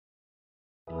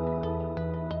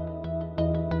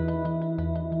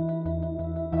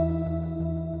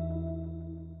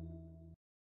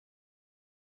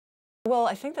Well,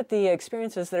 I think that the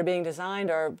experiences that are being designed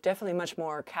are definitely much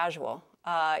more casual.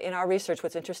 In our research,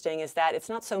 what's interesting is that it's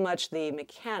not so much the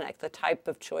mechanic, the type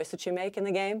of choice that you make in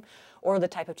the game, or the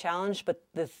type of challenge, but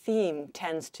the theme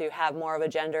tends to have more of a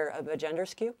gender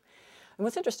skew. And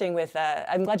what's interesting with,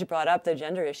 I'm glad you brought up the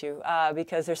gender issue,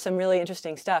 because there's some really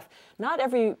interesting stuff. Not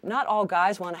all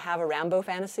guys want to have a Rambo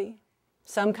fantasy.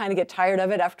 Some kind of get tired of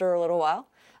it after a little while.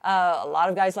 A lot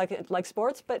of guys like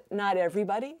sports, but not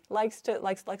everybody likes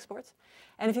sports.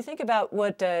 And if you think about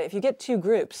if you get two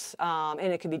groups, and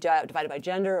it could be divided by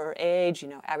gender or age,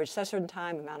 average session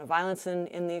time, amount of violence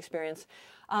in the experience,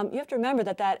 you have to remember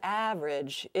that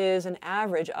average is an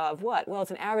average of what? Well,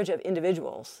 it's an average of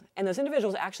individuals. And those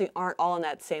individuals actually aren't all on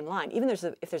that same line. Even if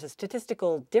there's a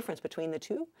statistical difference between the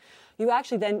two, you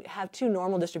actually then have two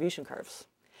normal distribution curves.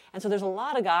 And so there's a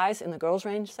lot of guys in the girls'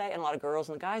 range, say, and a lot of girls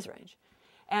in the guys' range.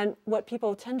 And what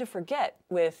people tend to forget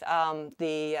with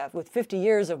 50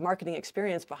 years of marketing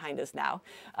experience behind us now,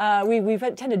 we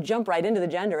tend to jump right into the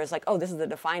gender as like, oh, this is the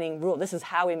defining rule. This is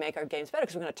how we make our games better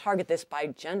because we're going to target this by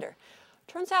gender.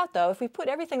 Turns out, though, if we put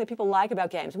everything that people like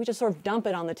about games, we just sort of dump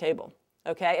it on the table.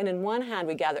 Okay? And in one hand,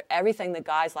 we gather everything that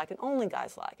guys like and only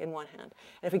guys like in one hand.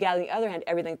 And if we gather in the other hand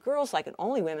everything girls like and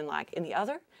only women like in the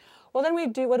other, well, then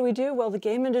what do we do? Well, the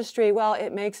game industry, well,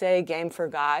 it makes a game for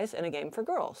guys and a game for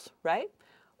girls, right?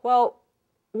 Well,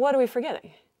 what are we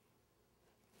forgetting?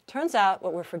 Turns out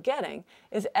what we're forgetting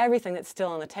is everything that's still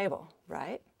on the table,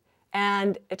 right?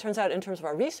 And it turns out in terms of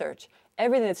our research,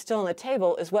 everything that's still on the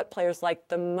table is what players like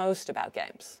the most about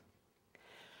games.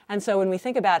 And so when we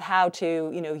think about how to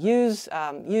use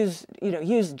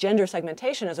gender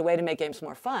segmentation as a way to make games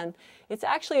more fun, it's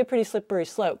actually a pretty slippery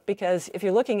slope because if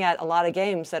you're looking at a lot of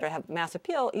games that have mass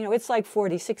appeal, it's like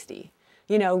 40-60.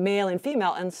 Male and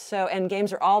female, and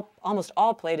games are almost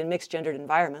all played in mixed gendered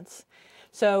environments.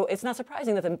 So it's not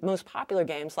surprising that the most popular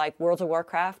games like World of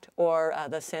Warcraft or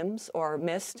The Sims or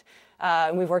Myst,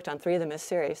 and we've worked on 3 of the Myst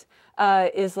series,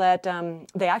 is that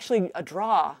they actually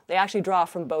draw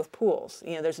from both pools.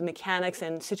 There's mechanics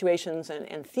and situations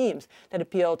and themes that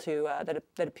appeal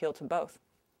to both.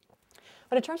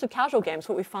 But in terms of casual games,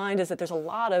 what we find is that there's a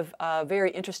lot of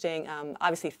very interesting,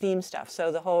 obviously, theme stuff. So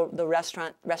the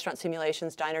restaurant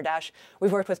simulations, Diner Dash.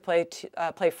 We've worked with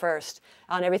PlayFirst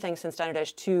on everything since Diner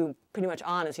Dash 2 pretty much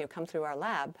on as come through our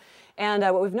lab. And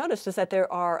what we've noticed is that there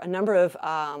are a number of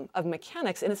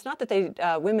mechanics, and it's not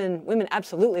that women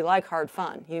absolutely like hard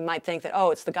fun. You might think that,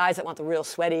 oh, it's the guys that want the real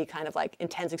sweaty kind of like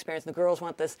intense experience. The girls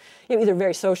want this either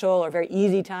very social or very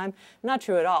easy time. Not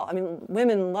true at all. I mean,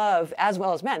 women love, as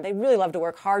well as men, they really love to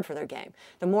work hard for their game.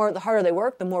 The harder they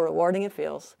work, the more rewarding it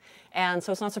feels. And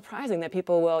so it's not surprising that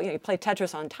people will, you play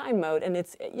Tetris on time mode, and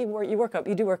you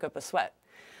do work up a sweat.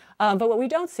 But what we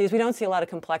don't see is a lot of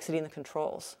complexity in the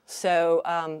controls. So,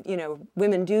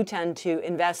 women do tend to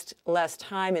invest less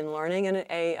time in learning in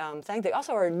a thing. They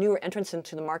also are newer entrants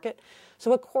into the market. So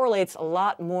what correlates a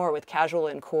lot more with casual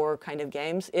and core kind of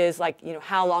games is like,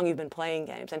 how long you've been playing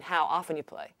games and how often you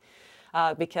play.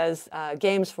 Because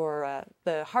games for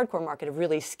the hardcore market have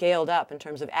really scaled up in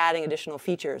terms of adding additional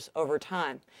features over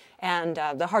time. And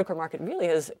the hardcore market really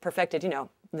has perfected,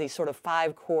 these sort of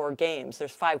 5 core games.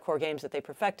 There's 5 core games that they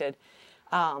perfected,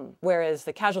 whereas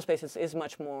the casual space is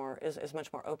much more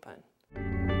open.